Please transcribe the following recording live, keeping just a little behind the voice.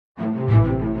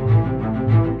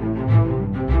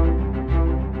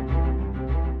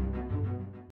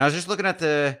I was just looking at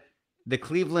the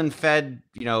Cleveland Fed,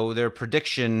 their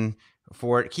prediction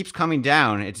for it keeps coming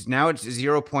down. It's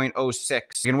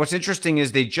 0.06. And what's interesting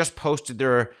is they just posted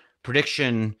their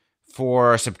prediction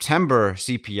for September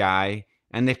CPI,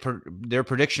 and their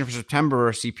prediction for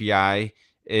September CPI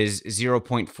is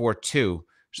 0.42.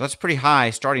 So that's a pretty high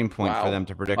starting point for them Wow.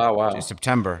 to predict Wow, wow.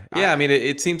 September. Yeah, I mean,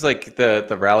 it seems like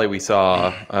the rally we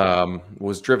saw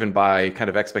was driven by kind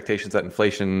of expectations that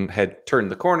inflation had turned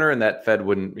the corner and that Fed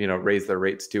wouldn't, raise their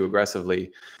rates too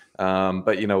aggressively.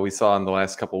 But we saw in the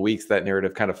last couple of weeks that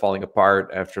narrative kind of falling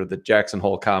apart after the Jackson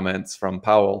Hole comments from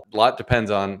Powell. A lot depends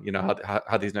on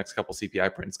how these next couple CPI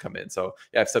prints come in. So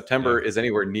yeah, if September Yeah. is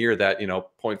anywhere near that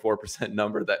 0.4%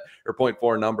 number that or zero point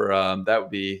 0.4 number, that would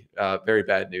be very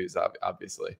bad news,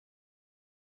 obviously.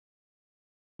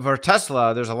 For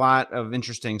Tesla, there's a lot of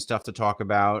interesting stuff to talk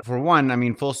about. For one, I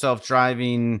mean, full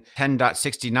self-driving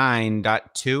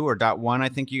 10.69.2 or dot .1, I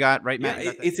think you got, right, Yeah, Matt?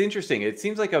 You got that? it's interesting. It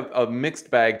seems like a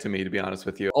mixed bag to me, to be honest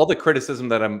with you. All the criticism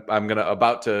that I'm gonna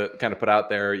about to kind of put out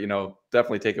there,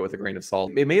 definitely take it with a grain of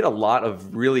salt. It made a lot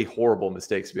of really horrible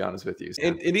mistakes, to be honest with you.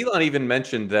 Yeah. And Elon even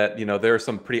mentioned that there are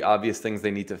some pretty obvious things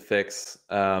they need to fix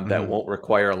that Mhm. won't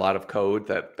require a lot of code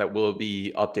that will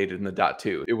be updated in the dot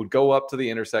two. It would go up to the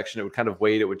intersection. It would kind of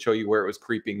wait. It would show you where it was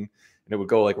creeping, and it would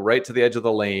go like right to the edge of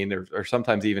the lane, or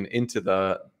sometimes even into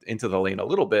the lane a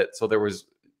little bit. So there was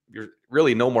you're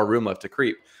really no more room left to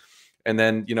creep. And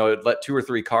then, it'd let two or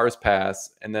three cars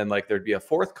pass, and then like there'd be a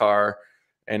fourth car,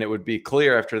 and it would be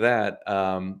clear after that.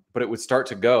 But it would start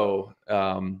to go.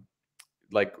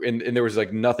 And there was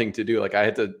like nothing to do. Like I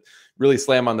had to really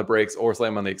slam on the brakes or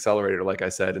slam on the accelerator, like I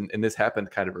said, and this happened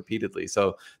kind of repeatedly.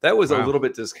 So that was a Wow. little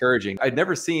bit discouraging. I'd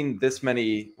never seen this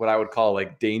many what I would call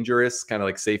like dangerous kind of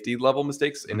like safety level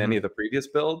mistakes in any Mhm. of the previous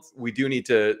builds. We do need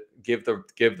to give the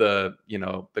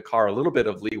the car a little bit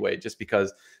of leeway, just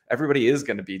because everybody is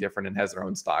going to be different and has their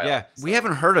own Yeah, style. we So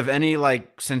haven't heard of any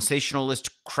like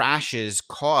sensationalist crashes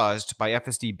caused by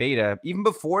FSD beta even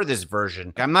before this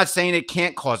version. I'm not saying it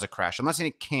can't cause a crash. I'm not saying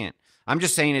it can't. I'm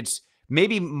just saying it's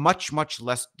maybe much, much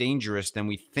less dangerous than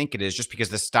we think it is just because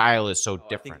the style is so I think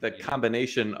different. the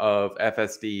combination of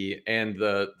FSD and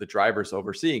the drivers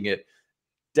overseeing it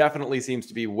definitely seems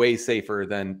to be way safer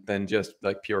than just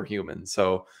like pure humans.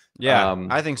 So Yeah,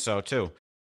 I think so too.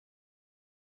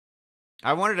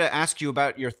 I wanted to ask you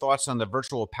about your thoughts on the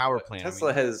virtual power plant. I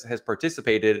Tesla mean, has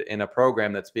participated in a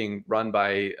program that's being run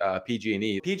by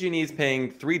PG&E. PG&E is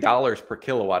paying $3 per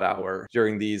kilowatt hour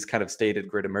during these kind of stated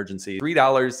grid emergencies.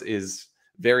 $3 is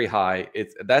very high.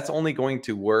 That's only going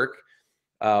to work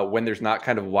when there's not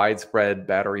kind of widespread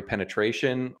battery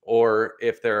penetration, or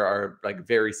if there are like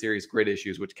very serious grid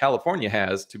issues, which California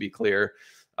has, to be clear.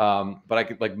 But I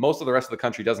could, like, most of the rest of the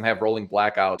country doesn't have rolling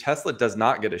blackout. Tesla does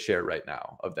not get a share right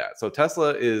now of that. So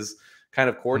Tesla is kind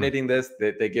of hmm. coordinating this.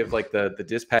 They give like the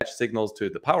dispatch signals to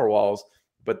the power walls,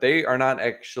 but they are not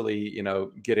actually,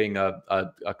 getting a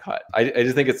cut. I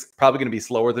just think it's probably going to be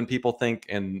slower than people think,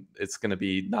 and it's going to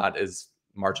be not as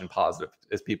margin positive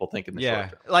as people think in the short Yeah,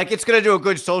 term. like it's going to do a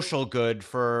good social good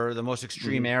for the most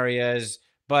extreme Mhm. areas,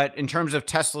 but in terms of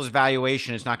Tesla's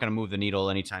valuation, it's not going to move the needle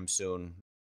anytime soon.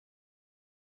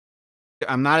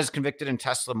 I'm not as convicted in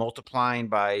Tesla multiplying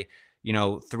by,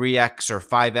 3x or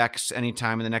 5x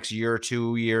anytime in the next year or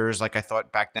 2 years, like I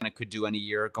thought back then it could do any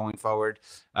year going forward.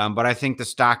 But I think the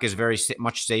stock is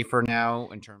much safer now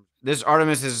in terms. This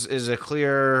Artemis is a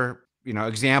clear,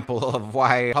 example of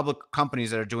why public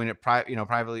companies that are doing it,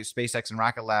 privately, SpaceX and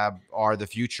Rocket Lab are the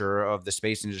future of the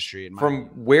space industry. In my From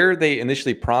opinion. where they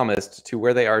initially promised to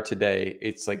where they are today,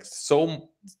 it's like so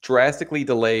drastically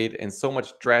delayed and so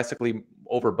much drastically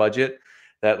over budget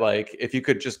that, like, if you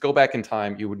could just go back in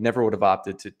time, you would have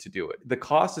opted to do it. The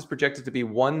cost is projected to be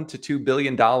 $1 to $2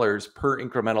 billion per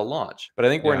incremental launch. But I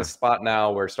think we're in a Yeah. spot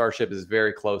now where Starship is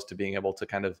very close to being able to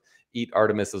kind of eat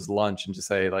Artemis's lunch and just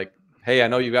say, like, hey, I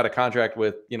know you got a contract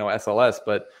with SLS,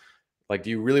 but like, do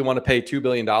you really want to pay $2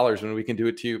 billion when we can do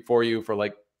it for you for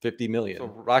like 50 million? So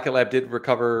Rocket Lab did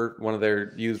recover one of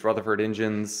their used Rutherford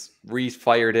engines,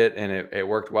 refired it, and it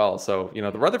worked well. So,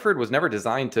 the Rutherford was never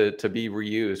designed to be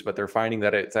reused, but they're finding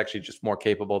that it's actually just more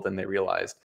capable than they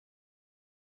realized.